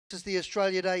Is the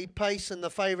Australia Day pace and the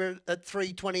favourite at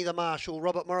 3:20 the Marshall.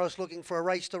 Robert Morris looking for a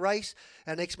race to race.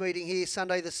 Our next meeting here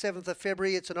Sunday the 7th of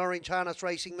February. It's an orange harness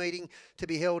racing meeting to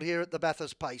be held here at the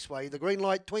Bathurst Paceway. The green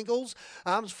light twinkles,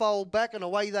 arms fold back and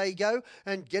away they go,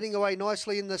 and getting away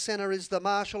nicely in the centre is the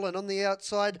Marshall, and on the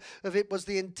outside of it was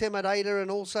the Intimidator,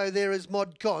 and also there is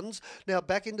Mod Cons. Now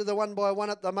back into the 1x1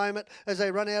 at the moment as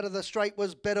they run out of the straight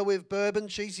was Better With Bourbon.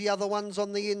 She's the other ones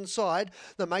on the inside.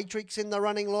 The Matrix in the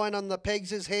running line on the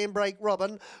pegs is Handbrake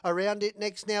Robin. Around it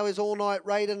next now is All Night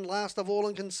Raid, and last of all,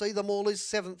 and can see them all, is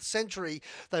 7th Century.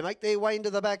 They make their way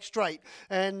into the back straight,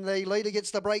 and the leader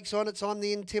gets the brakes on. It's on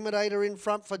the Intimidator in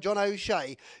front for John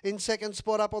O'Shea. In second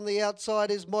spot up on the outside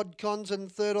is Mod Cons,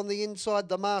 and third on the inside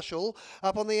the Marshall.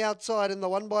 Up on the outside in the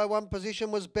 1x1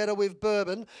 position was Better With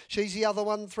Bourbon. She's the other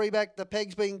one, three back. The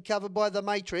pegs being covered by the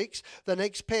Matrix. The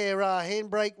next pair are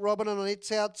Handbrake Robin, and on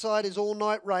its outside is All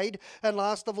Night Raid, and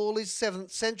last of all is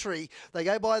 7th Century. They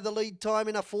go by the lead time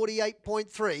in a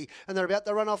 48.3, and they're about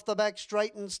to run off the back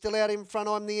straight, and still out in front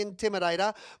I'm the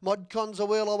Intimidator. Mod Cons a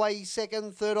wheel away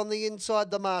second, third on the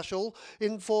inside the Marshall.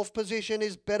 In fourth position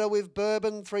is Better With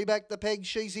Bourbon, three back the peg,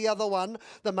 she's the other one.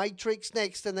 The Matrix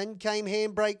next, and then came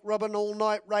Handbrake Robin, All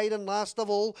Night Raid, and last of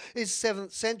all is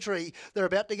 7th Century. They're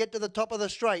about to get to the top of the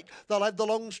straight. They'll have the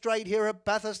long straight here at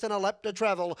Bathurst and a lap to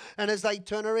travel, and as they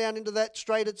turn around into that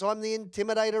straight, it's I'm the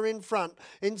Intimidator in front.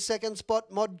 In second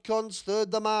spot Mod Cons,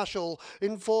 third the Marshall.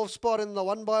 In fourth spot in the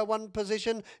 1x1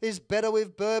 position is Better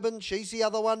With Bourbon. She's the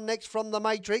other one next from the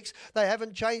Matrix. They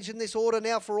haven't changed in this order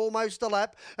now for almost a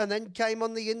lap. And then came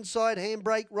on the inside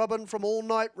Handbrake Robin from All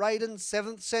Night Raid and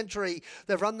 7th Century.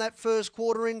 They've run that first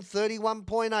quarter in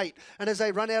 31.8. And as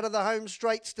they run out of the home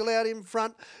straight, still out in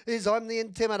front is I'm the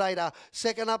Intimidator.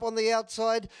 Second up on the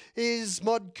outside is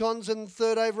Mod Cons, and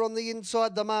third over on the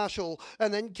inside the Marshall.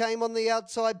 And then came on the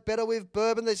outside Better With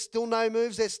Bourbon. There's still no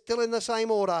moves. They're still in the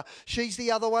same order. She's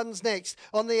the other ones next.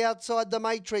 On the outside, the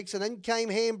Matrix, and then came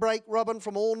Handbrake Robin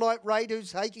from All Night Raid,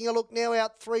 who's taking a look now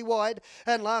out three wide,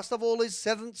 and last of all is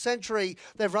 7th Century.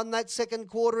 They've run that second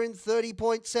quarter in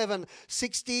 30.7,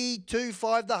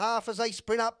 62.5 the half as they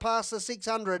sprint up past the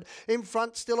 600. In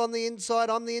front, still on the inside,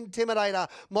 I'm the Intimidator.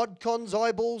 Mod Cons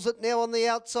eyeballs it now on the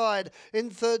outside. In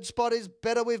third spot is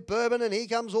Better With Bourbon, and here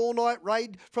comes All Night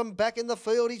Raid from back in the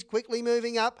field. He's quickly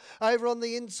moving up. Over on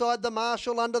the inside, the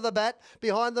Marshall under the bat.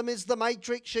 Behind them is the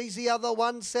Matrix, she's the other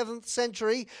one, 7th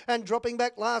Century, and dropping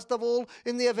back last of all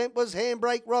in the event was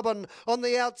Handbrake Robin. On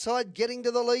the outside, getting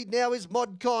to the lead now is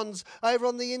Mod Cons. Over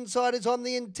on the inside is on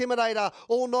the Intimidator.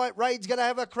 All Night Raid's going to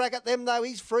have a crack at them though.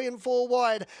 He's 3 and 4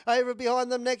 wide. Over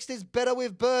behind them next is Better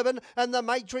With Bourbon, and the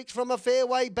Matrix from a fair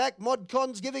way back. Mod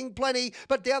Cons giving plenty,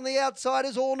 but down the outside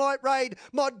is All Night Raid.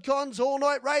 Mod Cons, All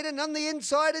Night Raid, and on the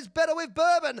inside is Better With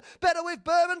Bourbon. Better With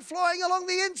Bourbon flying along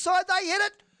the inside. They hit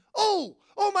it. Oh,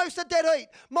 almost a dead heat.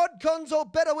 Mod Cons or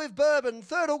Better With Bourbon.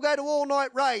 Third will go to All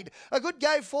Night Raid. A good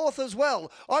go fourth as well.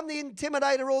 I'm the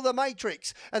Intimidator or the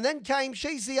Matrix. And then came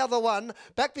She's the Other One.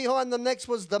 Back behind them next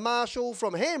was the Marshall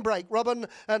from Handbrake Robin.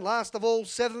 And last of all,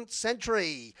 7th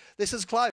Century. This is close.